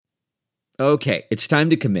Okay, it's time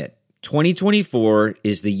to commit. 2024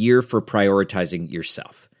 is the year for prioritizing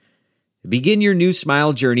yourself. Begin your new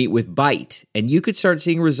smile journey with Byte, and you could start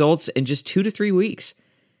seeing results in just 2 to 3 weeks.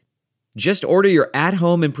 Just order your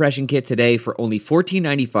at-home impression kit today for only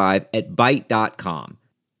 $14.95 at Byte.com.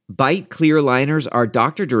 Byte clear liners are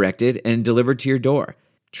doctor-directed and delivered to your door.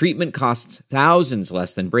 Treatment costs thousands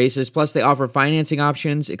less than braces, plus they offer financing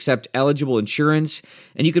options, accept eligible insurance,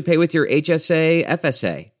 and you could pay with your HSA,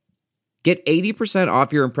 FSA. Get 80%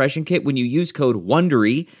 off your impression kit when you use code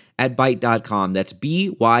WONDERY at Byte.com. That's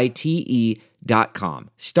BYTE.com.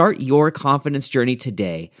 Start your confidence journey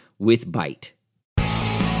today with Byte.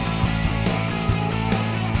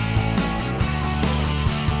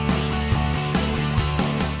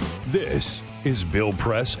 This is Bill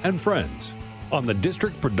Press and Friends on the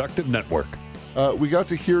District Productive Network. We got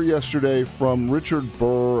to hear yesterday from Richard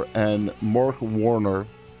Burr and Mark Warner.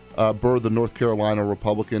 Burr, the North Carolina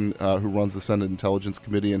Republican who runs the Senate Intelligence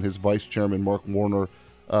Committee, and his vice chairman, Mark Warner,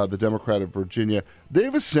 the Democrat of Virginia.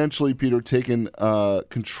 They've essentially, Peter, taken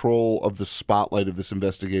control of the spotlight of this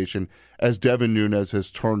investigation as Devin Nunes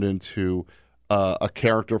has turned into a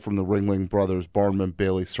character from the Ringling Brothers Barnum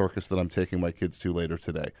Bailey circus that I'm taking my kids to later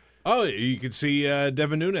today. Oh, you can see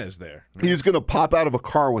Devin Nunes there. He's going to pop out of a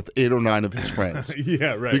car with 8 or 9 of his friends.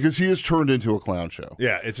 Yeah, right. Because he has turned into a clown show.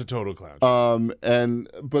 Yeah, it's a total clown show.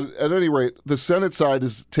 But at any rate, the Senate side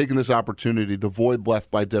is taking this opportunity, the void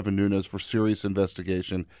left by Devin Nunes, for serious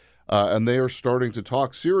investigation. And they are starting to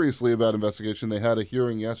talk seriously about investigation. They had a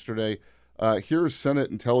hearing yesterday. Here's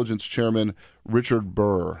Senate Intelligence Chairman Richard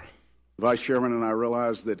Burr. Vice Chairman and I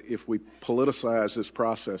realize that if we politicize this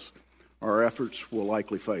process, our efforts will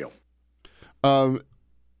likely fail.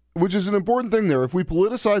 Which is an important thing there. If we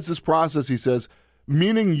politicize this process, he says,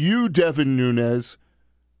 meaning you, Devin Nunes,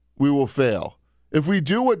 we will fail. If we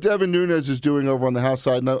do what Devin Nunes is doing over on the House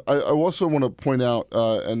side, and I also want to point out,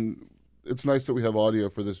 and it's nice that we have audio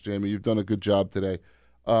for this, Jamie. You've done a good job today.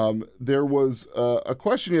 There was a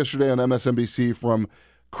question yesterday on MSNBC from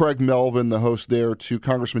Craig Melvin, the host there, to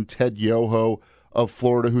Congressman Ted Yoho of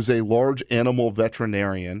Florida, who's a large animal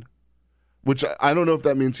veterinarian. Which I don't know if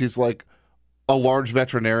that means he's like a large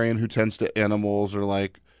veterinarian who tends to animals, or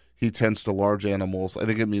like he tends to large animals. I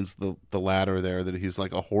think it means the latter there, that he's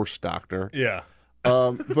like a horse doctor. Yeah.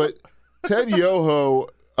 But Ted Yoho,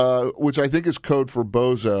 which I think is code for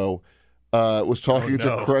bozo, was talking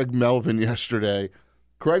to Craig Melvin yesterday.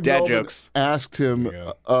 Craig Dad Melvin jokes. asked him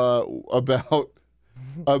about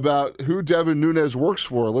who Devin Nunes works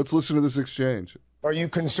for. Let's listen to this exchange. Are you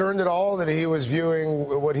concerned at all that he was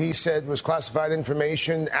viewing what he said was classified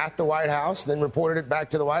information at the White House, then reported it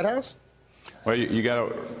back to the White House? Well, you got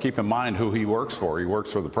to keep in mind who he works for. He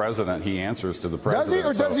works for the president. He answers to the president. Does he,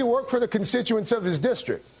 or does he work for the constituents of his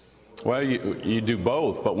district? Well, you do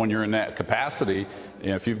both, but when you're in that capacity,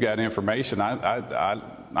 if you've got information,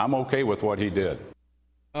 I'm okay with what he did.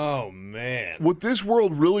 Oh, man. What this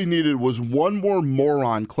world really needed was one more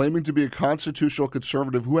moron claiming to be a constitutional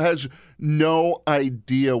conservative who has no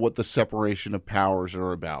idea what the separation of powers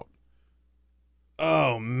are about.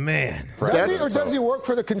 Oh, man. Does he, or does he work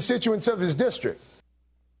for the constituents of his district?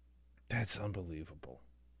 That's unbelievable.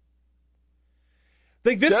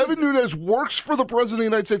 Devin Nunes works for the President of the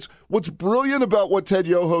United States. What's brilliant about what Ted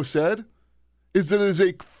Yoho said is that it is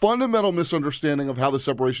a fundamental misunderstanding of how the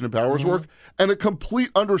separation of powers work, and a complete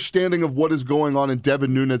understanding of what is going on in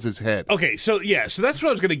Devin Nunes' head. Okay, so that's what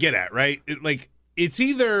I was going to get at, right? It's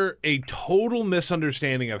either a total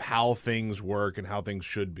misunderstanding of how things work and how things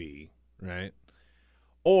should be, right?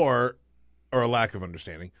 Or a lack of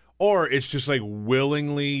understanding. Or it's just like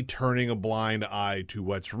willingly turning a blind eye to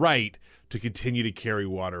what's right to continue to carry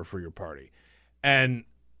water for your party. And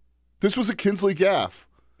this was a Kinsley gaffe.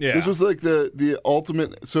 Yeah. This was like the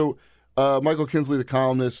ultimate. So Michael Kinsley, the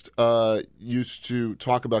columnist, used to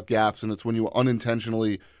talk about gaffes, and it's when you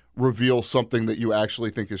unintentionally reveal something that you actually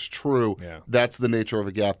think is true. Yeah. That's the nature of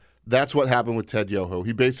a gaffe. That's what happened with Ted Yoho.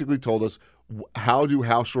 He basically told us, how do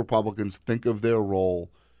House Republicans think of their role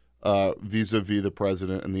vis-a-vis the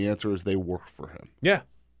president? And the answer is they work for him. Yeah.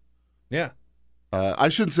 Yeah. I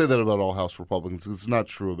shouldn't say that about all House Republicans. It's not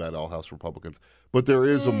true about all House Republicans. But there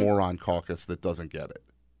is a moron caucus that doesn't get it.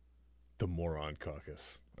 The moron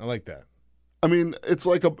caucus. I like that. I mean, it's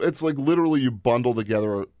like literally you bundle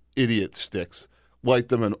together idiot sticks, light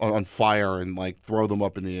them on fire, and like throw them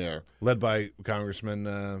up in the air. Led by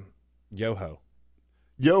Congressman Yoho.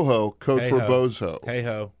 Yoho, code for bozo. Hey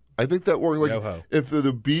ho. I think that works. Like Yoho. if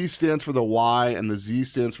the B stands for the Y and the Z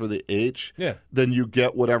stands for the H, then you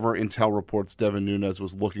get whatever intel reports Devin Nunes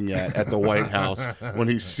was looking at the White House when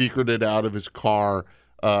he secreted out of his car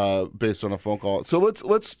based on a phone call. So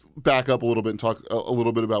let's back up a little bit and talk a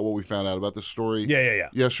little bit about what we found out about this story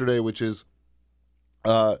yesterday, which is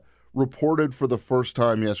reported for the first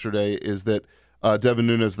time yesterday is that Devin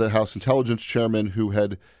Nunes, the House Intelligence Chairman, who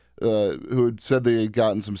had said they had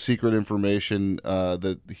gotten some secret information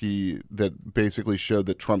that basically showed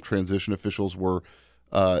that Trump transition officials were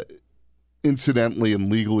incidentally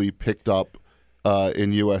and legally picked up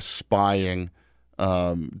in U.S. spying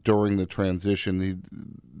during the transition.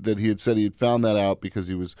 He had said he had found that out because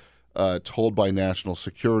he was told by national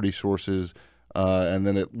security sources, and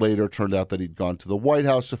then it later turned out that he'd gone to the White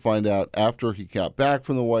House to find out. After he got back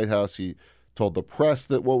from the White House, he told the press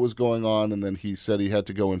that what was going on, and then he said he had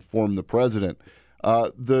to go inform the president.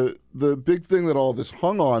 The big thing that all this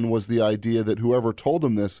hung on was the idea that whoever told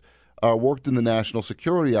him this worked in the national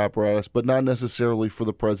security apparatus, but not necessarily for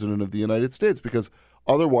the president of the United States, because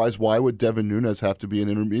otherwise, why would Devin Nunes have to be an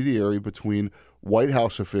intermediary between White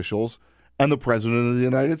House officials and the president of the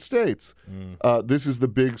United States? This is the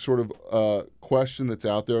big sort of question that's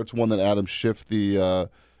out there. It's one that Adam Schiff, the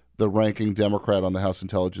ranking Democrat on the House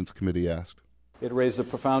Intelligence Committee, asked. It raised a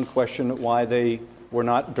profound question why they were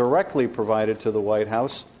not directly provided to the White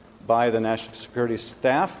House by the national security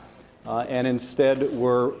staff and instead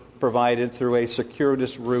were provided through a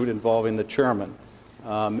circuitous route involving the chairman.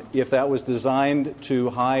 If that was designed to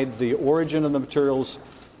hide the origin of the materials,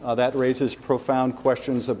 that raises profound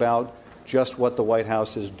questions about just what the White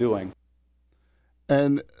House is doing.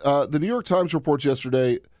 And the New York Times reports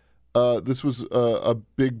yesterday, this was a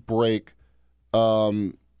big break.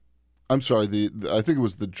 I'm sorry, I think it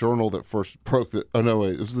was the Journal that first broke the. Oh, no,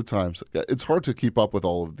 wait, it was the Times. It's hard to keep up with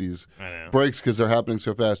all of these breaks because they're happening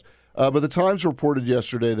so fast. But the Times reported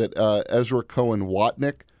yesterday that Ezra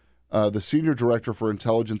Cohen-Watnick, the senior director for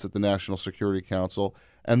intelligence at the National Security Council,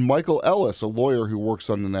 and Michael Ellis, a lawyer who works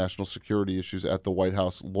on the national security issues at the White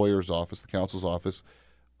House lawyer's office, the counsel's office,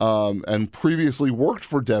 and previously worked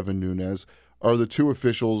for Devin Nunes, are the two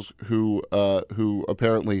officials who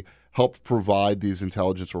apparently helped provide these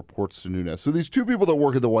intelligence reports to Nunes. So these two people that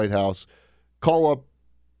work at the White House call up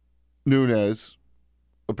Nunes,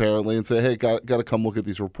 apparently, and say, hey, got to come look at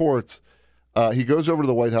these reports. He goes over to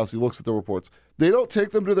the White House. He looks at the reports. They don't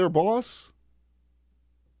take them to their boss.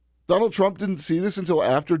 Donald Trump didn't see this until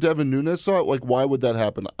after Devin Nunes saw it. Like, why would that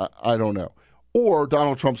happen? I don't know. Or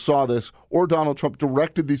Donald Trump saw this, or Donald Trump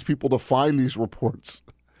directed these people to find these reports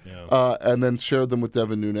and then shared them with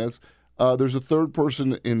Devin Nunes. There's a third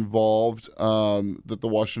person involved that the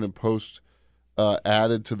Washington Post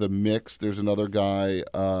added to the mix. There's another guy,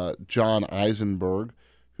 John Eisenberg,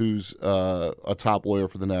 who's a top lawyer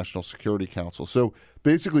for the National Security Council. So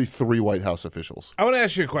basically 3 White House officials. I want to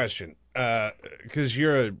ask you a question because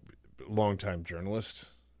you're a longtime journalist.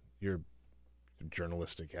 You're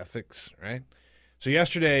journalistic ethics, right? So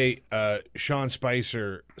yesterday, Sean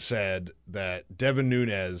Spicer said that Devin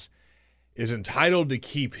Nunes is entitled to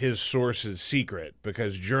keep his sources secret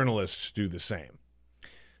because journalists do the same.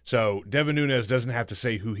 So Devin Nunes doesn't have to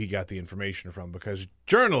say who he got the information from because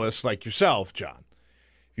journalists like yourself, John,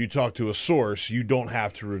 if you talk to a source, you don't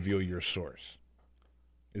have to reveal your source.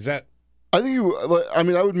 Is that? I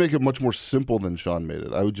would make it much more simple than Sean made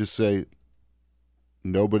it. I would just say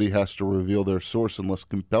nobody has to reveal their source unless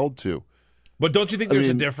compelled to. But don't you think there's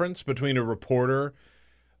a difference between a reporter?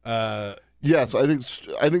 Yes, I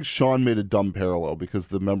think Sean made a dumb parallel because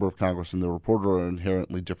the member of Congress and the reporter are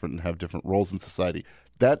inherently different and have different roles in society.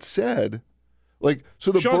 That said,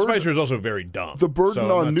 Sean Spicer is also very dumb. The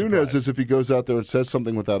burden on Nunes is if he goes out there and says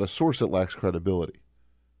something without a source, it lacks credibility.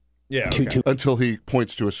 Yeah, okay. Until he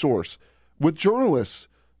points to a source. With journalists,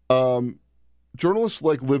 journalists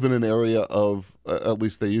live in an area of, at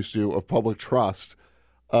least they used to, of public trust,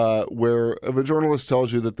 where if a journalist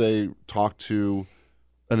tells you that they talk to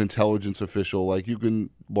an intelligence official, you can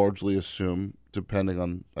largely assume, depending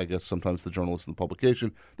on, I guess, sometimes the journalist and the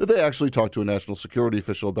publication, that they actually talked to a national security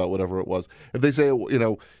official about whatever it was. If they say,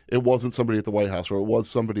 it wasn't somebody at the White House or it was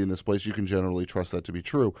somebody in this place, you can generally trust that to be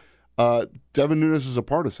true. Devin Nunes is a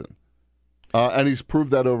partisan, and he's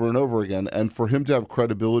proved that over and over again. And for him to have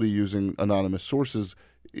credibility using anonymous sources,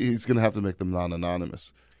 he's going to have to make them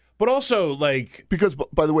non-anonymous. But also, because,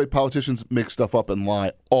 by the way, politicians make stuff up and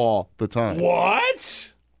lie all the time.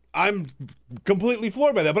 What? I'm completely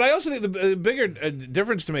floored by that. But I also think the bigger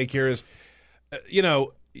difference to make here is,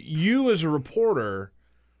 you as a reporter,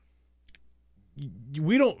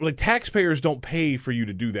 we don't, taxpayers don't pay for you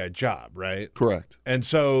to do that job, right? Correct. And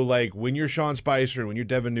so, when you're Sean Spicer and when you're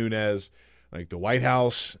Devin Nunes, the White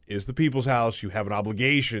House is the people's house. You have an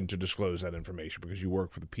obligation to disclose that information because you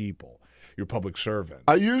work for the people. You're a public servant.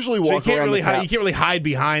 I usually walk around. You can't really hide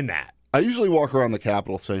behind that. I usually walk around the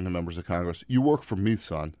Capitol saying to members of Congress, "You work for me,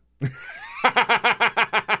 son."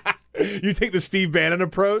 You take the Steve Bannon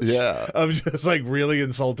approach, Yeah, of just like really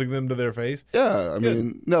insulting them to their face. Yeah, I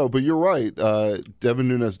mean, no, but you're right. Devin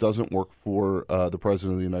Nunes doesn't work for the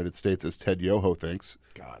president of the United States, as Ted Yoho thinks.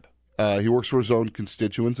 God, he works for his own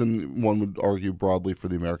constituents, and one would argue broadly for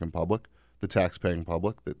the American public, the tax-paying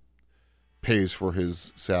public that pays for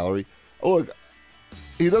his salary. Oh, look,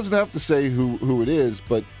 he doesn't have to say who it is,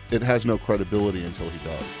 but it has no credibility until he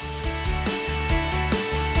does.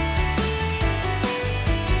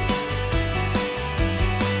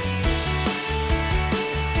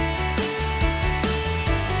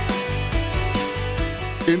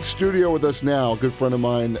 In studio with us now, a good friend of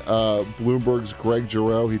mine, Bloomberg's Greg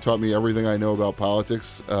Giroux. He taught me everything I know about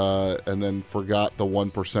politics, and then forgot the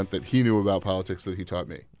 1% that he knew about politics that he taught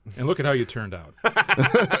me. And look at how you turned out.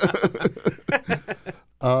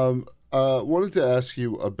 Wanted to ask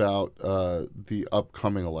you about the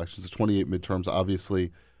upcoming elections, the 28 midterms.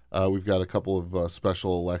 Obviously, we've got a couple of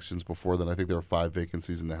special elections before then. I think there are 5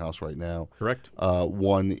 vacancies in the House right now. Correct.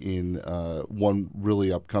 One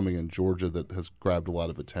really upcoming in Georgia that has grabbed a lot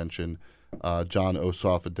of attention. Jon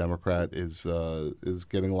Ossoff, a Democrat, is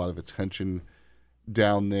getting a lot of attention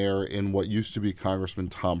down there in what used to be Congressman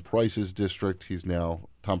Tom Price's district.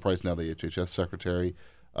 Tom Price, now the HHS secretary.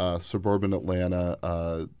 Suburban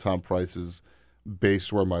Atlanta. Tom Price is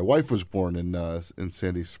based where my wife was born in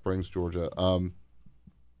Sandy Springs, Georgia.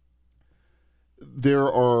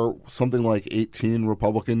 There are something like 18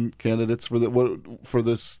 Republican candidates for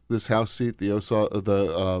this House seat,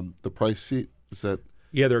 the Price seat. Is that?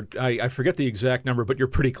 Yeah, I forget the exact number, but you're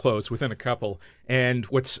pretty close, within a couple. And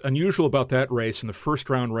what's unusual about that race, and the first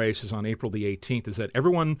round race is on April the 18th, is that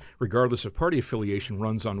everyone, regardless of party affiliation,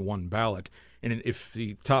 runs on one ballot. And if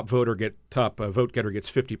the top vote getter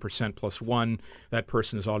gets 50% plus one, that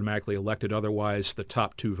person is automatically elected. Otherwise, the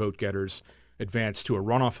top 2 vote getters advance to a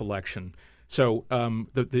runoff election. So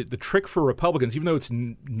the trick for Republicans, even though it's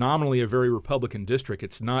nominally a very Republican district,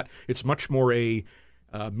 it's not. It's much more a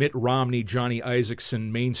Mitt Romney, Johnny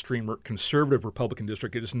Isakson, mainstream conservative Republican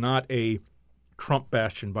district. It is not a Trump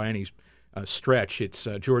bastion by any stretch. It's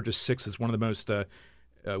Georgia 6 is one of the most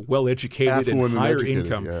well-educated and higher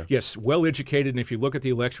income. Yeah. Yes, well-educated. And if you look at the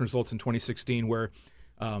election results in 2016, where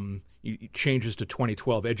changes to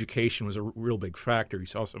 2012, education was a real big factor. You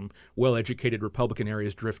saw some well-educated Republican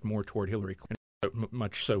areas drift more toward Hillary Clinton,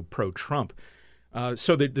 much so pro-Trump.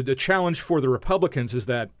 So the challenge for the Republicans is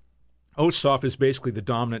that Ossoff is basically the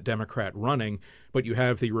dominant Democrat running, but you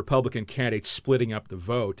have the Republican candidates splitting up the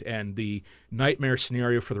vote. And the nightmare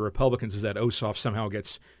scenario for the Republicans is that Ossoff somehow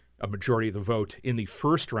gets a majority of the vote in the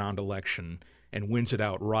first round election and wins it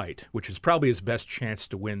outright, which is probably his best chance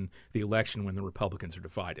to win the election when the Republicans are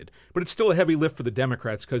divided. But it's still a heavy lift for the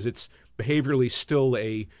Democrats because it's behaviorally still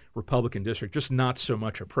a Republican district, just not so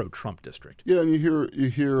much a pro-Trump district. Yeah, and you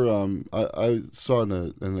hear. I saw in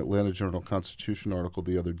an Atlanta Journal-Constitution article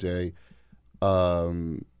the other day,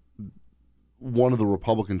 one of the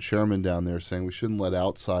Republican chairmen down there saying we shouldn't let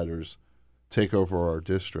outsiders take over our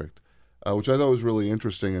district. Which I thought was really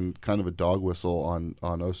interesting and kind of a dog whistle on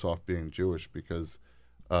Ossoff being Jewish because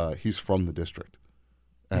he's from the district.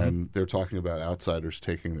 And they're talking about outsiders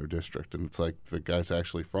taking their district. And it's like the guy's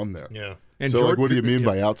actually from there. Yeah. And so what do you mean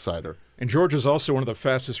by outsider? And Georgia's also one of the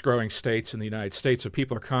fastest growing states in the United States, so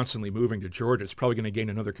people are constantly moving to Georgia. It's probably going to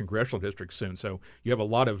gain another congressional district soon. So you have a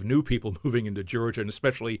lot of new people moving into Georgia, and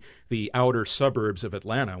especially the outer suburbs of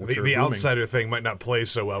Atlanta. The outsider thing might not play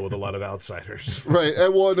so well with a lot of outsiders. Right.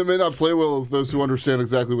 And well, it may not play well with those who understand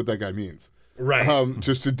exactly what that guy means. Right.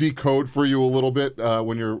 Just to decode for you a little bit,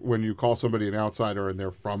 when you call somebody an outsider and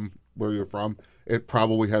they're from where you're from, it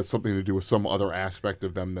probably has something to do with some other aspect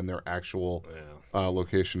of them than their actual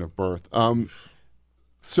location of birth.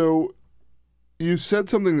 So you said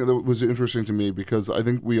something that was interesting to me because I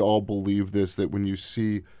think we all believe this, that when you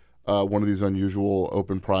see one of these unusual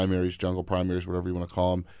open primaries, jungle primaries, whatever you want to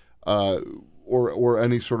call them, or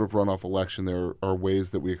any sort of runoff election, there are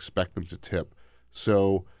ways that we expect them to tip.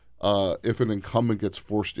 So if an incumbent gets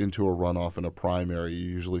forced into a runoff in a primary, you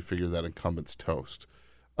usually figure that incumbent's toast.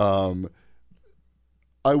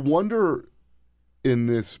 I wonder in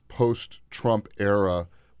this post-Trump era,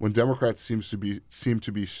 when Democrats seem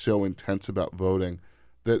to be so intense about voting,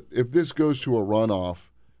 that if this goes to a runoff,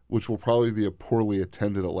 which will probably be a poorly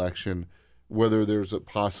attended election, whether there's a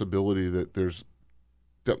possibility that there's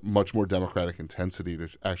much more Democratic intensity to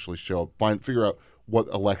actually show up, figure out what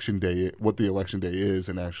the election day is,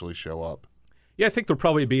 and actually show up. Yeah, I think there'll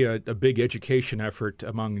probably be a big education effort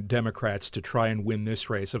among Democrats to try and win this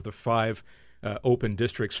race. Of the 5 open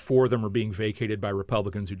districts. 4 of them are being vacated by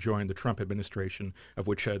Republicans who joined the Trump administration, of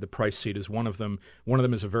which the Price seat is one of them. One of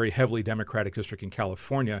them is a very heavily Democratic district in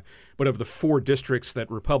California. But of the 4 districts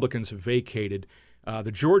that Republicans have vacated,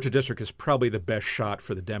 the Georgia district is probably the best shot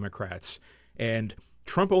for the Democrats. And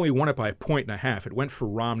Trump only won it by 1.5 points. It went for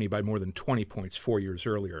Romney by more than 20 points 4 years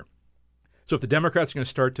earlier. So if the Democrats are going to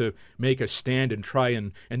start to make a stand and try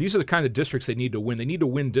and these are the kind of districts they need to win. They need to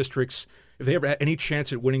win districts. If they ever have any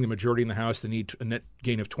chance at winning the majority in the House, they need a net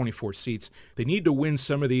gain of 24 seats. They need to win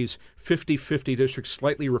some of these 50-50 districts,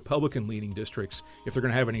 slightly Republican-leaning districts, if they're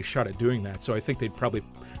going to have any shot at doing that. So I think they'd probably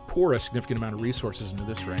pour a significant amount of resources into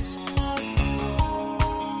this race.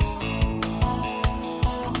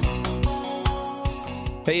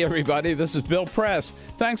 Hey, everybody, this is Bill Press.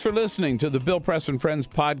 Thanks for listening to the Bill Press and Friends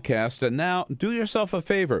podcast. And now, do yourself a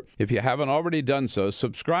favor. If you haven't already done so,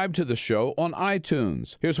 subscribe to the show on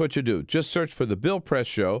iTunes. Here's what you do. Just search for the Bill Press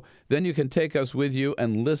Show. Then you can take us with you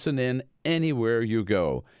and listen in anywhere you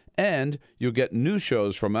go. And you'll get new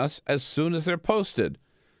shows from us as soon as they're posted.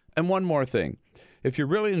 And one more thing. If you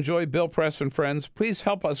really enjoy Bill Press and Friends, please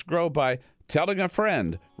help us grow by telling a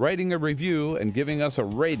friend, writing a review, and giving us a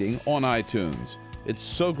rating on iTunes. It's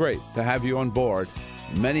so great to have you on board.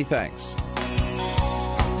 Many thanks.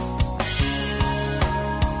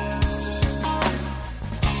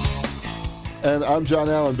 And I'm Jon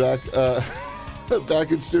Allen, back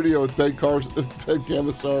in studio with Ben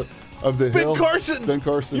Kamisar of the Hill. Ben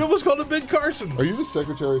Carson. You almost called him Ben Carson. Are you the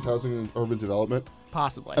Secretary of Housing and Urban Development?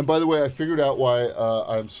 Possibly. And by the way, I figured out why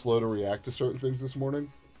I'm slow to react to certain things this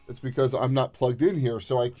morning. It's because I'm not plugged in here,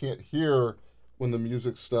 so I can't hear when the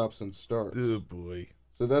music stops and starts. Oh, boy.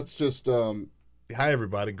 So that's just... Hi,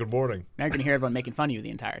 everybody. Good morning. Now you're going to hear everyone making fun of you the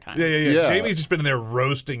entire time. Yeah. Jamie's just been in there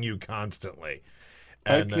roasting you constantly.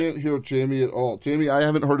 And, I can't hear Jamie at all. Jamie, I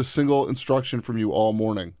haven't heard a single instruction from you all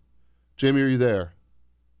morning. Jamie, are you there?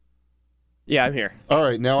 Yeah, I'm here. All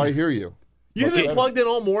right, now I hear you. You haven't been plugged in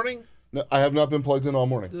all morning? No, I have not been plugged in all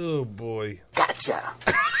morning. Oh, boy. Gotcha.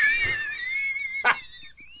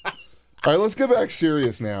 All right, let's get back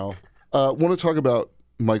serious now. I want to talk about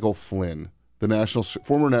Michael Flynn, the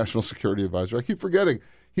former National Security Advisor. I keep forgetting.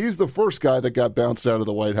 He's the first guy that got bounced out of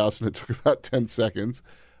the White House, and it took about 10 seconds.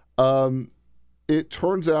 It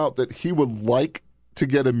turns out that he would like to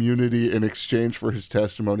get immunity in exchange for his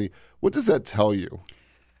testimony. What does that tell you?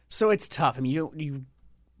 So it's tough. I mean, you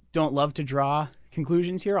don't love to draw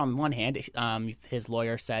conclusions here. On one hand, his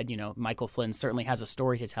lawyer said, Michael Flynn certainly has a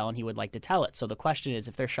story to tell and he would like to tell it. So the question is,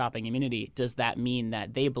 if they're shopping immunity, does that mean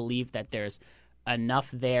that they believe that there's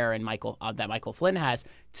enough there in that Michael Flynn has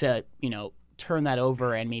to, turn that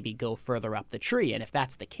over and maybe go further up the tree? And if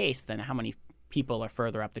that's the case, then how many people are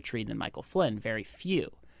further up the tree than Michael Flynn? Very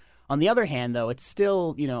few. On the other hand, though, it's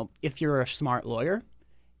still, if you're a smart lawyer,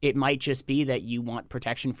 it might just be that you want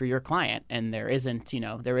protection for your client, and there isn't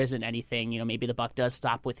anything, maybe the buck does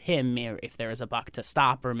stop with him, or if there is a buck to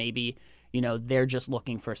stop, or maybe, they're just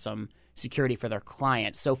looking for some security for their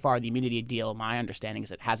client. So far, the immunity deal, my understanding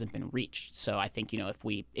is it hasn't been reached. So I think, if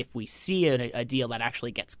we see a deal that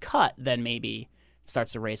actually gets cut, then maybe it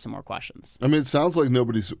starts to raise some more questions. I mean, it sounds like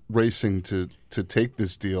nobody's racing to take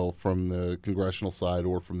this deal from the congressional side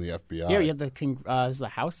or from the FBI. Yeah, we had the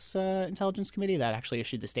House Intelligence Committee that actually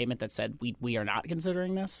issued the statement that said we are not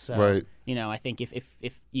considering this. So, right. I think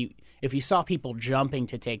if you saw people jumping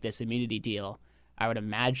to take this immunity deal, I would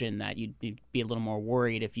imagine that you'd be a little more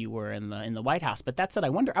worried if you were in the White House. But that said, I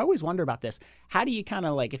always wonder about this. How do you kind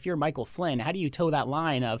of if you're Michael Flynn, how do you toe that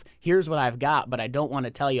line of here's what I've got, but I don't want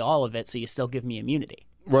to tell you all of it, so you still give me immunity?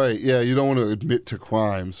 Right. Yeah. You don't want to admit to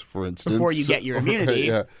crimes, for instance, before you get your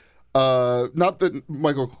immunity. Right, yeah. Not that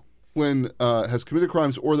Michael Flynn has committed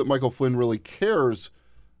crimes, or that Michael Flynn really cares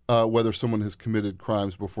whether someone has committed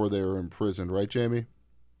crimes before they are imprisoned. Right, Jamie?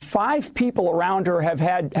 5 people around her have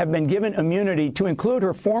been given immunity, to include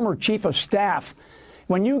her former chief of staff.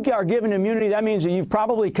 When you are given immunity, that means that you've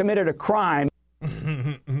probably committed a crime.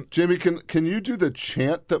 Jamie, can you do the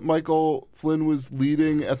chant that Michael Flynn was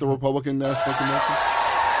leading at the Republican National Convention?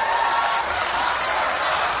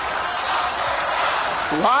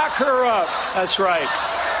 Lock her up. That's right.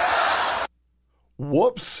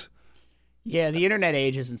 Whoops. Yeah, the internet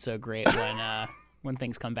age isn't so great when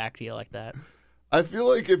things come back to you like that. I feel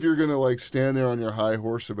like if you're going to stand there on your high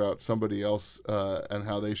horse about somebody else and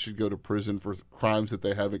how they should go to prison for crimes that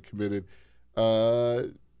they haven't committed, I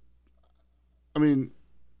mean,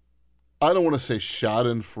 I don't want to say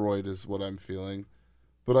schadenfreude is what I'm feeling,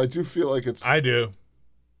 but I do feel like it's... I do.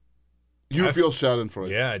 You feel schadenfreude?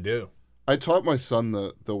 Yeah, I do. I taught my son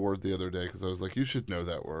the word the other day because I was like, you should know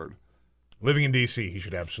that word. Living in D.C., he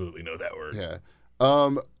should absolutely know that word. Yeah.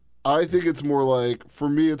 I think it's more like, for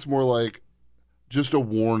me, it's more like just a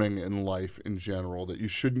warning in life in general that you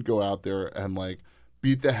shouldn't go out there and like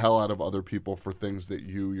beat the hell out of other people for things that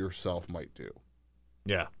you yourself might do.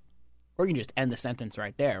 Yeah. Or you can just end the sentence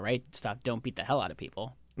right there, right? Stop. Don't beat the hell out of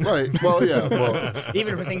people. Right. Well, yeah. Well,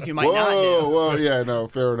 even for things you might not do. Well, yeah, no,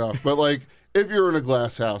 fair enough. But like, if you're in a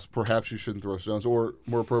glass house, perhaps you shouldn't throw stones. Or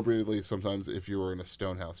more appropriately, sometimes if you were in a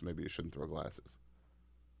stone house, maybe you shouldn't throw glasses.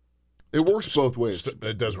 It works both ways.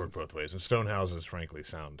 It does work both ways. And stone houses, frankly,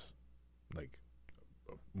 sound like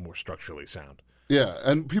more structurally sound. Yeah,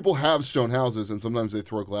 and people have stone houses, and sometimes they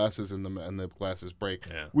throw glasses in them, and the glasses break,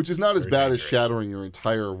 which is not as bad as shattering your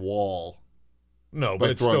entire wall. No, but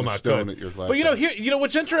it's still not good. But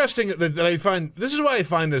what's interesting that I find, this is why I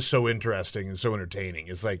find this so interesting and so entertaining,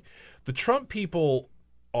 is like the Trump people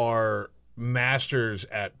are masters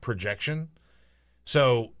at projection.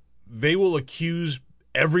 So they will accuse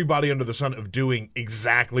everybody under the sun of doing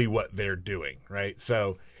exactly what they're doing, right?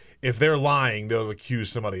 So if they're lying, they'll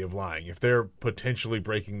accuse somebody of lying. If they're potentially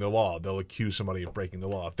breaking the law, they'll accuse somebody of breaking the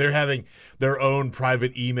law. If they're having their own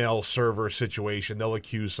private email server situation, they'll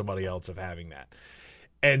accuse somebody else of having that.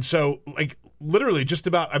 And so, like, literally just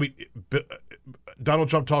about, I mean, Donald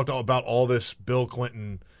Trump talked about all this Bill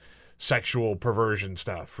Clinton sexual perversion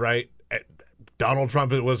stuff, right? Donald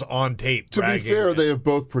Trump was on tape. To be fair, they have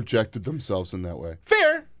both projected themselves in that way.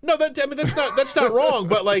 Fair. No, that's not wrong,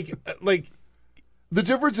 but like the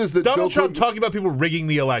difference is that Donald Trump talking about people rigging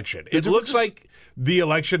the election. It looks like the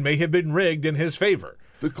election may have been rigged in his favor.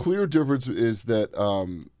 The clear difference is that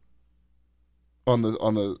on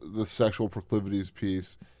the sexual proclivities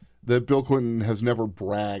piece, that Bill Clinton has never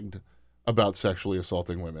bragged about sexually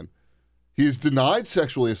assaulting women. He's denied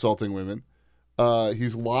sexually assaulting women.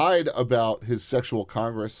 He's lied about his sexual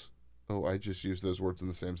congress. Oh, I just used those words in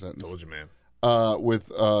the same sentence. Told you, man.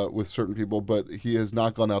 With certain people, but he has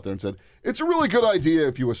not gone out there and said, it's a really good idea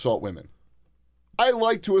if you assault women. I'm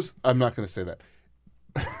not going to say that.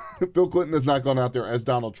 Bill Clinton has not gone out there, as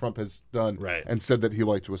Donald Trump has done, and said that he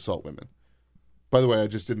liked to assault women. By the way, I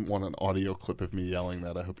just didn't want an audio clip of me yelling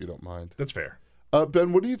that. I hope you don't mind. That's fair.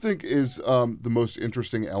 Ben, what do you think is the most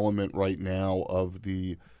interesting element right now of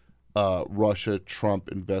the Russia-Trump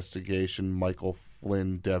investigation, Michael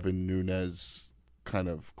Flynn, Devin Nunes kind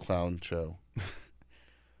of clown show?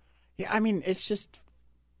 Yeah, I mean, it's just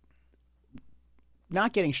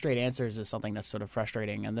not getting straight answers is something that's sort of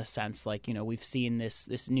frustrating in the sense, like, we've seen this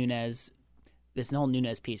whole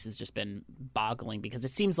Nunes piece has just been boggling because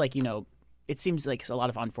it seems like, it seems like a lot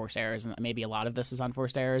of unforced errors, and maybe a lot of this is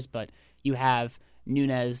unforced errors, but you have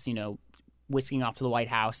Nunes, whisking off to the White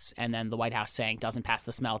House, and then the White House saying doesn't pass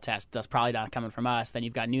the smell test, that's probably not coming from us. Then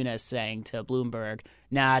you've got Nunes saying to Bloomberg,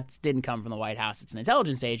 nah, it didn't come from the White House. It's an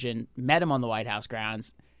intelligence agent, met him on the White House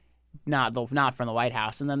grounds, not from the White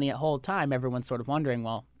House. And then the whole time, everyone's sort of wondering,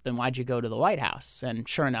 well, then why'd you go to the White House? And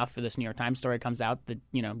sure enough, this New York Times story comes out that,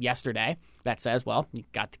 yesterday that says, well,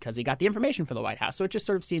 because he got the information for the White House. So it just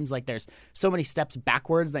sort of seems like there's so many steps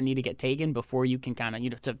backwards that need to get taken before you can kind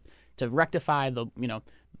of, to rectify the,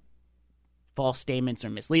 false statements or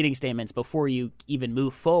misleading statements before you even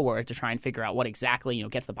move forward to try and figure out what exactly,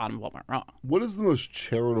 gets to the bottom of what went wrong. What is the most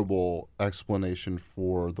charitable explanation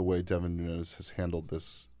for the way Devin Nunes has handled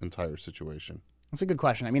this entire situation? That's a good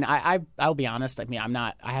question. I mean, I'll be honest. I mean,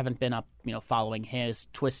 I haven't been up, following his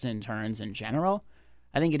twists and turns in general.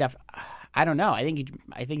 I think I don't know. I think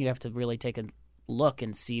you'd have to really take a look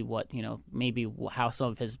and see what, maybe how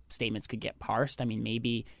some of his statements could get parsed. I mean,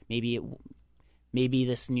 maybe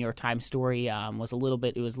this New York Times story was a little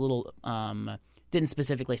didn't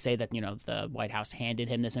specifically say that, the White House handed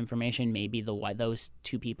him this information. Maybe those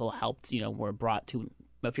two people helped, were brought to.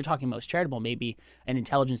 But if you're talking most charitable, maybe an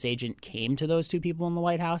intelligence agent came to those two people in the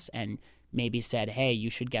White House and maybe said, hey,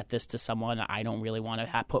 you should get this to someone. I don't really want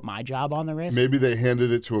to put my job on the risk. Maybe they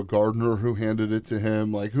handed it to a gardener who handed it to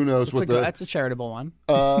him. Like, who knows that's a charitable one.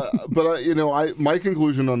 But, my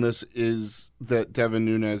conclusion on this is that Devin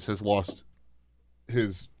Nunes has lost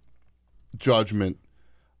his judgment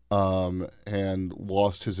and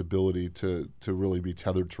lost his ability to really be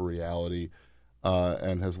tethered to reality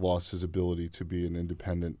and has lost his ability to be an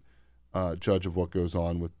independent judge of what goes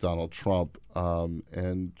on with Donald Trump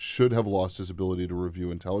and should have lost his ability to review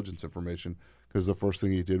intelligence information because the first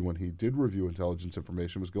thing he did when he did review intelligence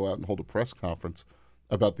information was go out and hold a press conference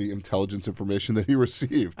about the intelligence information that he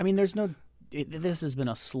received. I mean, this has been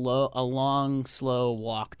a long, slow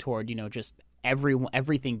walk toward, just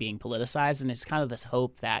everything being politicized, and it's kind of this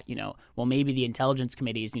hope that, well, maybe the intelligence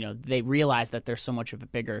committees, they realize that there's so much of a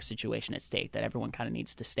bigger situation at stake that everyone kind of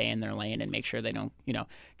needs to stay in their lane and make sure they don't,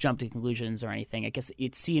 jump to conclusions or anything. I guess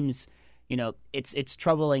it seems, it's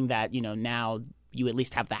troubling that, now you at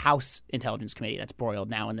least have the House Intelligence Committee that's broiled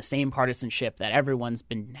now in the same partisanship that everyone's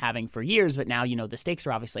been having for years. But now, the stakes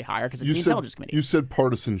are obviously higher because it's the Intelligence Committee. You said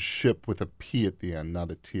partisanship with a P at the end,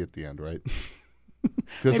 not a T at the end, right?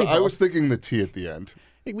 Because I was thinking the T at the end.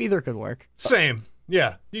 Either could work. Same.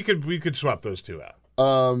 Yeah. We could swap those two out.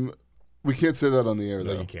 We can't say that on the air,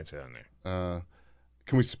 though. No, you can't say that on there.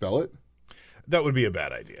 Can we spell it? That would be a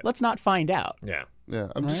bad idea. Let's not find out. Yeah. Yeah,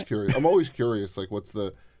 I'm just curious. I'm always curious, what's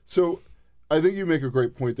the... So... I think you make a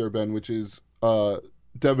great point there, Ben, which is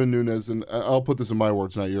Devin Nunes, and I'll put this in my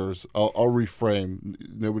words, not yours. I'll reframe.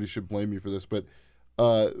 Nobody should blame me for this, but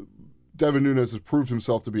Devin Nunes has proved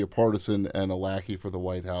himself to be a partisan and a lackey for the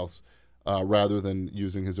White House, rather than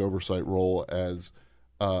using his oversight role as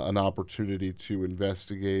an opportunity to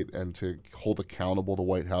investigate and to hold accountable the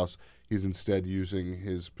White House. He's instead using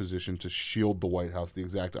his position to shield the White House, the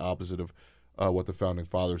exact opposite of what the Founding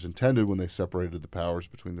Fathers intended when they separated the powers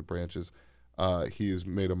between the branches. He has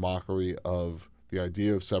made a mockery of the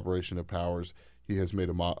idea of separation of powers. He has made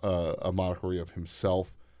a mockery of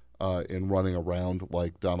himself in running around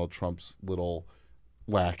like Donald Trump's little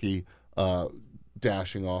lackey,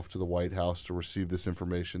 dashing off to the White House to receive this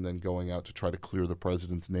information, then going out to try to clear the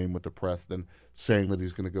president's name with the press, then saying that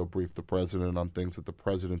he's going to go brief the president on things that the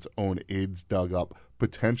president's own aides dug up,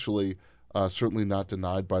 potentially certainly not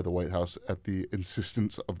denied by the White House at the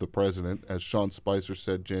insistence of the president. As Sean Spicer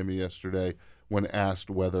said, Jamie, yesterday, when asked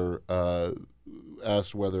whether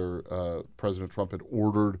President Trump had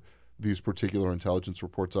ordered these particular intelligence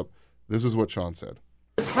reports up, this is what Sean said.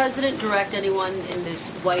 Did the president direct anyone in this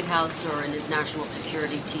White House or in his national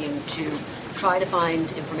security team to try to find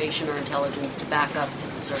information or intelligence to back up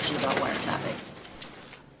his assertion about wiretapping?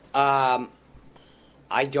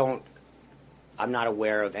 I'm not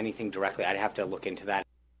aware of anything directly. I'd have to look into that.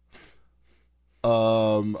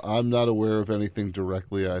 I'm not aware of anything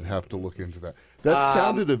directly. I'd have to look into that. That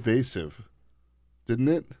sounded evasive, didn't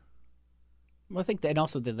it? Well, I think, and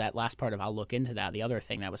also that last part of I'll look into that. The other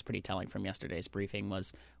thing that was pretty telling from yesterday's briefing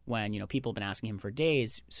was when, people have been asking him for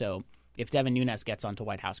days. So if Devin Nunes gets onto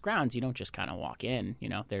White House grounds, you don't just kind of walk in.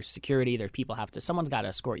 There's security. Someone's got to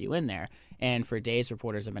escort you in there. And for days,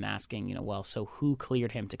 reporters have been asking, so who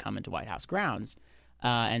cleared him to come into White House grounds?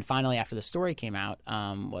 And finally, after the story came out,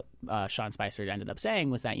 what Sean Spicer ended up saying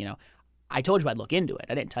was that, I told you I'd look into it.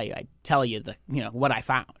 I didn't tell you I'd tell you what I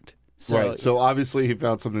found. So, right. So obviously he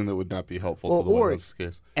found something that would not be helpful to the White House's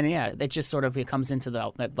case. And it just it comes into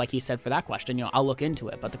like he said for that question, I'll look into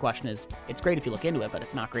it. But the question is, it's great if you look into it, but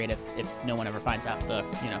it's not great if no one ever finds out the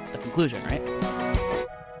conclusion, right?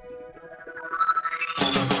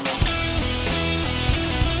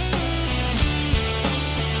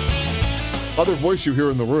 Other voice you hear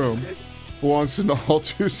in the room belongs to Nahal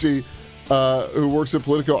Toosi, who works at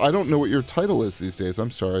Politico. I don't know what your title is these days.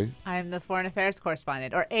 I'm sorry. I'm the foreign affairs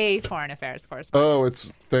correspondent, or a foreign affairs correspondent.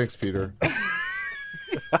 Oh, thanks, Peter.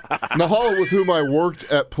 Nahal, with whom I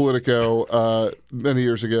worked at Politico many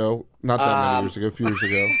years ago, not that many years ago, a few years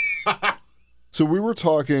ago. So we were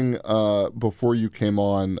talking before you came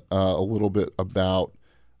on a little bit about,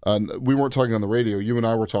 we weren't talking on the radio. You and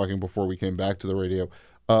I were talking before we came back to the radio.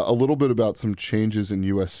 A little bit about some changes in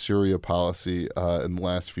U.S. Syria policy in the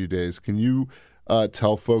last few days. Can you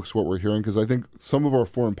tell folks what we're hearing? Because I think some of our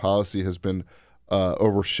foreign policy has been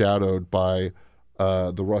overshadowed by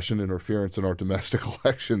the Russian interference in our domestic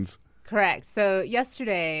elections. Correct. So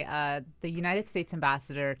yesterday, the United States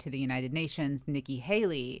ambassador to the United Nations, Nikki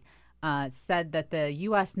Haley, said that the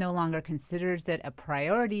U.S. no longer considers it a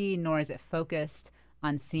priority, nor is it focused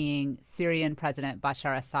on seeing Syrian President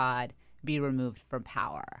Bashar Assad be removed from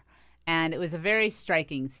power. And it was a very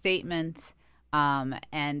striking statement,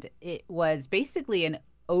 and it was basically an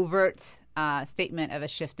overt statement of a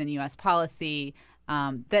shift in U.S. policy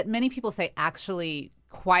that many people say actually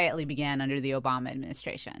quietly began under the Obama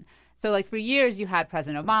administration. So, for years, you had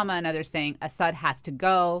President Obama and others saying Assad has to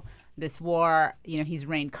go. This war, he's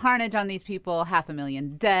rained carnage on these people,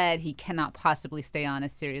 500,000 dead. He cannot possibly stay on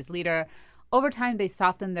as Syria's leader. Over time, they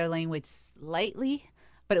softened their language slightly,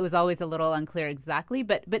 but it was always a little unclear exactly.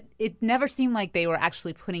 But it never seemed like they were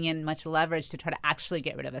actually putting in much leverage to try to actually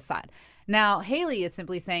get rid of Assad. Now, Haley is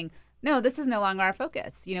simply saying, no, this is no longer our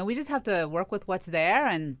focus. We just have to work with what's there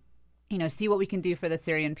and, see what we can do for the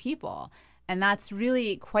Syrian people. And that's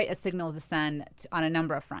really quite a signal to send on a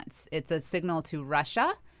number of fronts. It's a signal to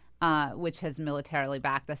Russia, which has militarily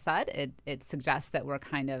backed Assad. It suggests that we're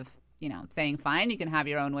kind of saying, fine, you can have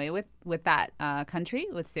your own way with that country,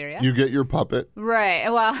 with Syria. You get your puppet. Right.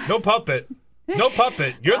 Well, no puppet. No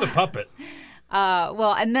puppet. You're the puppet.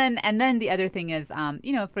 And then the other thing is,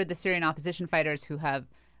 for the Syrian opposition fighters who have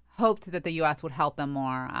hoped that the U.S. would help them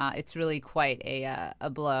more. It's really quite a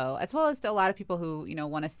blow, as well as to a lot of people who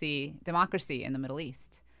want to see democracy in the Middle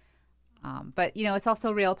East. But it's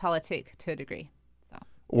also realpolitik to a degree. So.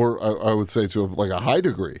 Or I would say to like a high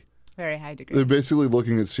degree. Very high degree. They're basically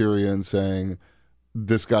looking at Syria and saying,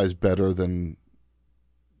 this guy's better than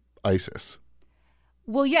ISIS.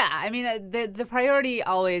 Well, yeah. I mean, the priority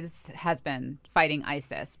always has been fighting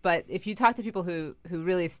ISIS. But if you talk to people who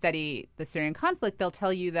really study the Syrian conflict, they'll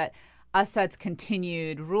tell you that Assad's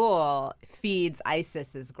continued rule feeds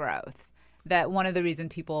ISIS's growth. That one of the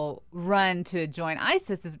reasons people run to join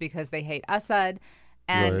ISIS is because they hate Assad.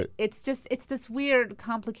 And it's this weird,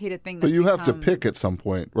 complicated thing. But you have to pick at some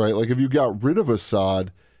point, right? Like if you got rid of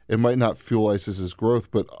Assad, it might not fuel ISIS's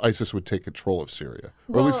growth, but ISIS would take control of Syria.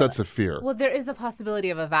 Or at least that's a fear. Well, there is a possibility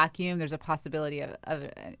of a vacuum. There's a possibility of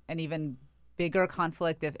an even bigger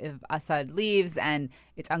conflict if Assad leaves and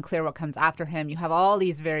it's unclear what comes after him. You have all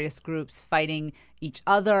these various groups fighting each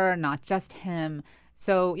other, not just him.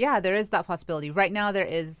 So, yeah, there is that possibility. Right now there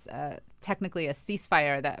is technically a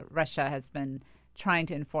ceasefire that Russia has been trying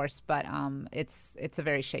to enforce, but it's a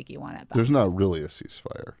very shaky one at best. There's not really a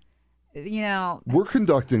ceasefire. We're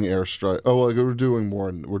conducting airstrike. Oh, well, we're doing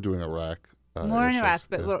Iraq. More in Iraq,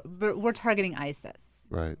 but we're targeting ISIS.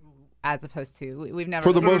 Right. As opposed to, we've never...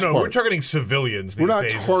 For the most part. We're targeting civilians these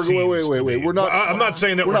days. Wait. We're not... I'm not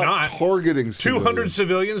saying that we're not. Targeting civilians. 200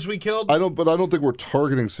 civilians we killed? I don't think we're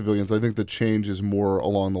targeting civilians. I think the change is more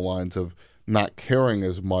along the lines of not caring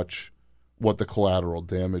as much what the collateral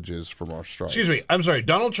damage is from our strikes. Excuse me. I'm sorry.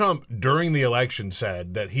 Donald Trump, during the election,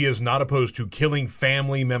 said that he is not opposed to killing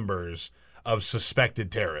family members of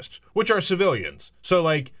suspected terrorists, which are civilians. So,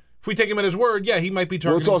 like... If we take him at his word, yeah, he might be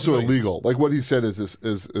targeting. Well, it's also civilians. illegal. Like what he said is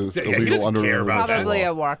illegal under probably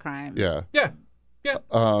a war crime. Yeah. Yeah.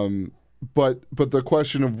 But the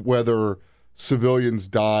question of whether civilians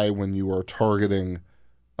die when you are targeting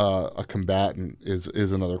a combatant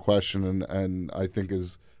is another question, and I think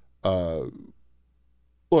is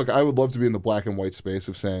look, I would love to be in the black and white space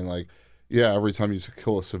of saying like, yeah, every time you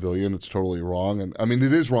kill a civilian, it's totally wrong, and I mean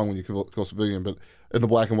it is wrong when you kill a civilian, but in the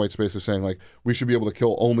black and white space of saying like we should be able to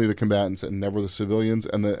kill only the combatants and never the civilians,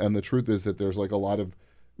 and the truth is that there's like a lot of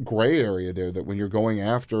gray area there, that when you're going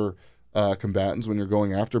after combatants, when you're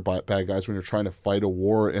going after bad guys, when you're trying to fight a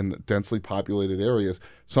war in densely populated areas,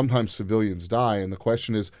 sometimes civilians die, and the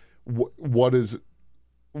question is when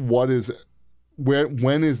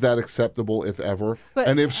is that acceptable, if ever,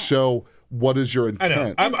 and if so, what is your intent?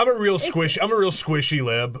 I know I'm a real squishy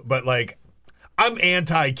lib, but like I'm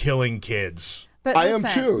anti-killing kids. But I am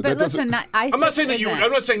too. But listen, I'm not saying that you.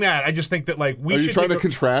 I'm not saying that. I just think that like we should. Are you trying to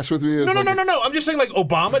contrast with me? No. I'm just saying like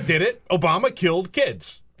Obama did it. Obama killed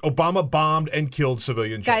kids. Obama bombed and killed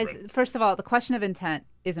civilian children. Guys, first of all, the question of intent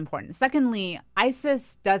is important. Secondly,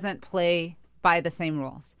 ISIS doesn't play by the same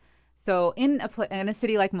rules. So in a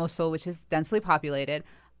city like Mosul, which is densely populated,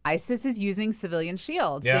 ISIS is using civilian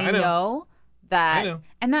shields. Yeah, they I know that,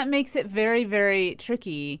 and that makes it very, very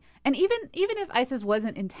tricky. And even if ISIS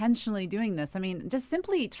wasn't intentionally doing this, I mean, just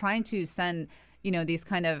simply trying to send, these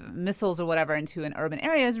kind of missiles or whatever into an urban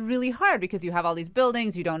area is really hard because you have all these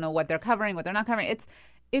buildings, you don't know what they're covering, what they're not covering.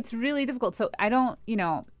 It's really difficult. So I don't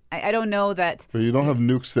know that. But you don't have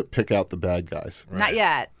nukes that pick out the bad guys. Right. Not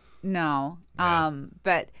yet. No. Yeah.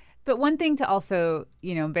 But one thing to also,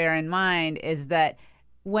 bear in mind is that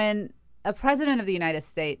when a president of the United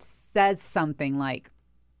States says something like,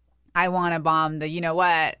 I want to bomb the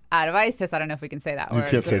out of ISIS. I don't know if we can say that. You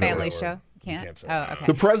can't say that. Family show. Can't say that. Okay.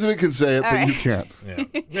 The president can say it, but you can't.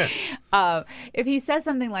 Yeah. If he says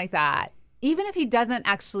something like that, even if he doesn't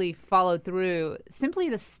actually follow through, simply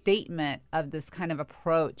the statement of this kind of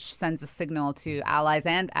approach sends a signal to allies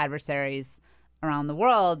and adversaries around the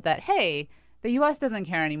world that, hey, the U.S. doesn't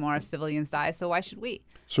care anymore if civilians die, so why should we?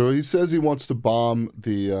 So he says he wants to bomb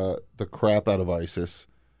the crap out of ISIS,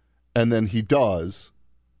 and then he does,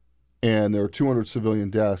 and there are 200 civilian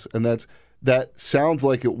deaths, and that sounds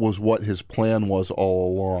like it was what his plan was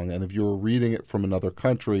all along. And if you were reading it from another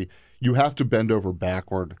country, you have to bend over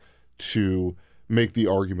backward to make the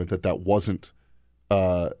argument that wasn't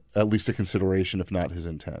at least a consideration, if not his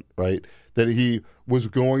intent, right? That he was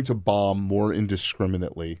going to bomb more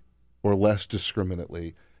indiscriminately or less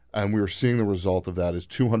discriminately. And we were seeing the result of that as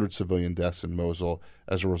 200 civilian deaths in Mosul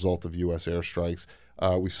as a result of U.S. airstrikes.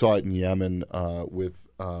 We saw it in Yemen with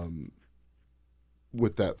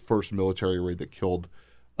that first military raid that killed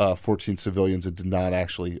 14 civilians and did not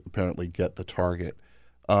actually apparently get the target.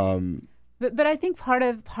 But I think part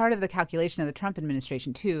of the calculation of the Trump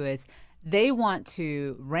administration too is they want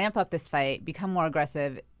to ramp up this fight, become more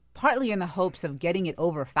aggressive. partly in the hopes of getting it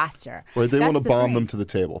over faster. Right, they That's want to the bomb thing. them to the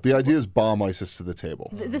table. The idea is bomb ISIS to the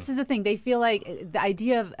table. This is the thing. They feel like the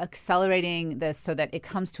idea of accelerating this so that it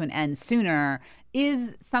comes to an end sooner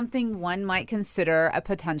is something one might consider a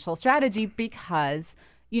potential strategy because,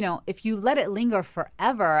 if you let it linger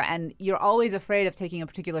forever and you're always afraid of taking a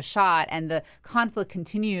particular shot and the conflict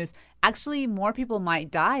continues, actually more people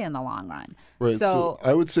might die in the long run. Right. So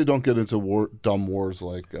I would say don't get into dumb wars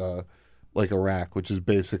like Iraq, which is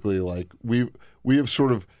basically like we have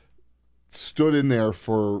sort of stood in there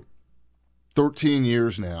for 13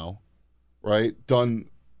 years now, right?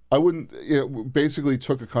 Basically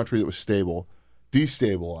took a country that was stable,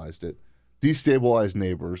 destabilized it, destabilized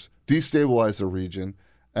neighbors, destabilized the region,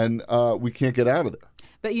 and we can't get out of there.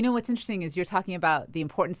 But what's interesting is you're talking about the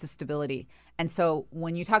importance of stability. And so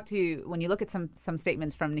when you look at some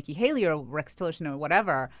statements from Nikki Haley or Rex Tillerson or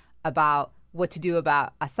whatever about what to do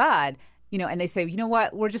about Assad, and they say, you know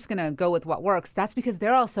what, we're just going to go with what works. That's because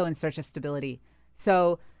they're also in search of stability.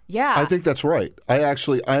 So, yeah. I think that's right. I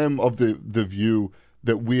am of the view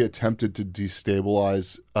that we attempted to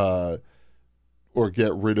destabilize or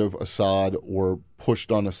get rid of Assad or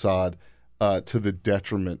pushed on Assad to the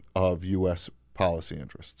detriment of U.S. policy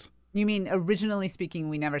interests. You mean, originally speaking,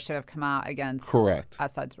 we never should have come out against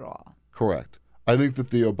Assad's rule? Correct. I think that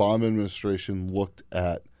the Obama administration looked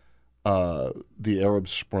at the Arab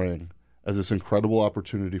Spring as this incredible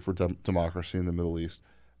opportunity for democracy in the Middle East.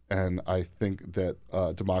 And I think that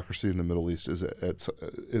democracy in the Middle East is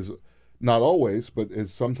not always, but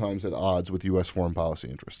is sometimes at odds with U.S. foreign policy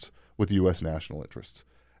interests, with U.S. national interests.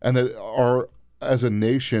 And that as a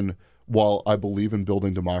nation, while I believe in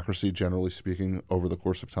building democracy, generally speaking, over the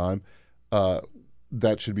course of time,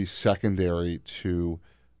 that should be secondary to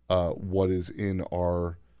what is in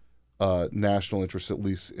our national interests, at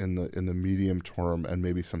least in the medium term and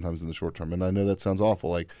maybe sometimes in the short term. And I know that sounds awful,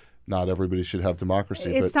 like not everybody should have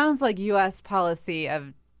democracy. It sounds like U.S. policy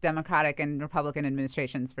of Democratic and Republican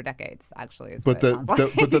administrations for decades, actually. Is but what it sounds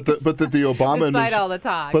like. But that the Obama Despite all the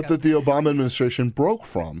talk. But that the Obama administration broke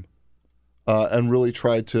from and really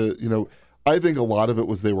tried to, I think a lot of it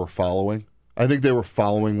was they were following. I think they were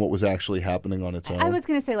following what was actually happening on its own. I was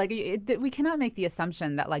going to say, we cannot make the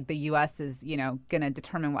assumption that, the U.S. is, going to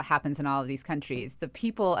determine what happens in all of these countries. The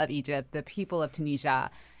people of Egypt, the people of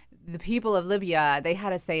Tunisia, the people of Libya, they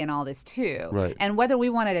had a say in all this too. Right. And whether we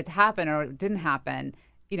wanted it to happen or it didn't happen,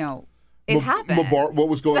 it happened. What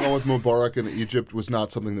was going on with Mubarak in Egypt was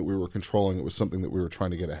not something that we were controlling. It was something that we were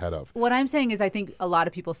trying to get ahead of. What I'm saying is I think a lot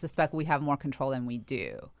of people suspect we have more control than we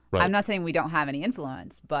do. Right. I'm not saying we don't have any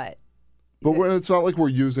influence, but it's not like we're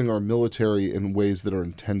using our military in ways that are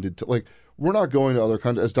intended to, we're not going to other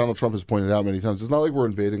countries, as Donald Trump has pointed out many times. It's not like we're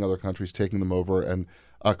invading other countries, taking them over, and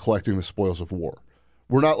collecting the spoils of war.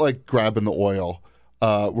 We're not grabbing the oil.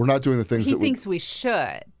 We're not doing the things he thinks we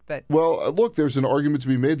should. But look, there's an argument to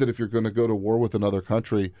be made that if you're going to go to war with another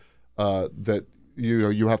country, that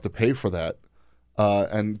you have to pay for that,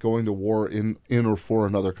 and going to war in or for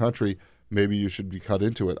another country, maybe you should be cut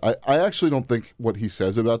into it. I actually don't think what he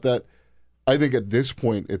says about that. I think at this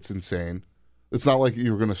point it's insane. It's not like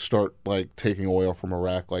you're going to start taking oil from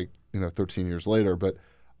Iraq 13 years later, but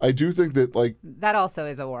I do think that that also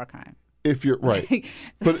is a war crime. If you're right,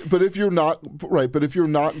 but if you're not right, but if you're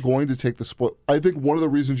not going to take the spoil, I think one of the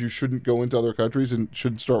reasons you shouldn't go into other countries and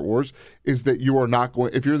shouldn't start wars is that you are not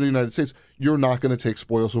going. If you're the United States, you're not going to take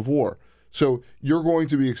spoils of war. So you're going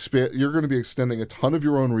to be extending a ton of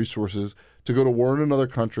your own resources to go to war in another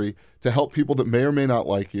country to help people that may or may not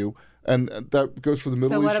like you, and that goes for the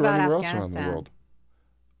Middle East or anywhere else around the world.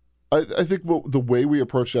 I think the way we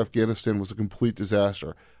approached Afghanistan was a complete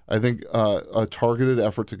disaster. I think a targeted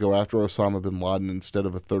effort to go after Osama bin Laden instead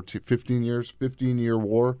of a 15-year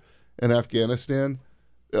war in Afghanistan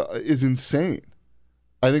is insane.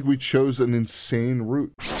 I think we chose an insane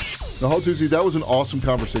route. Nahal Toosi, that was an awesome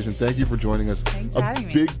conversation. Thank you for joining us. Thanks for having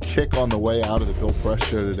me. Big kick on the way out of the Bill Press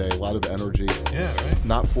show today. A lot of energy. Yeah, right.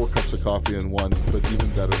 Not 4 cups of coffee in one, but even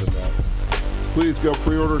better than that. Please go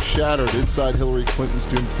pre-order Shattered, Inside Hillary Clinton's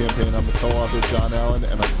Doomed Campaign. I'm the co-author, Jon Allen,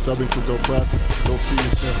 and I'm subbing for Bill Press. We'll see you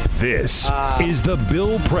soon. This is the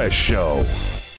Bill Press Show.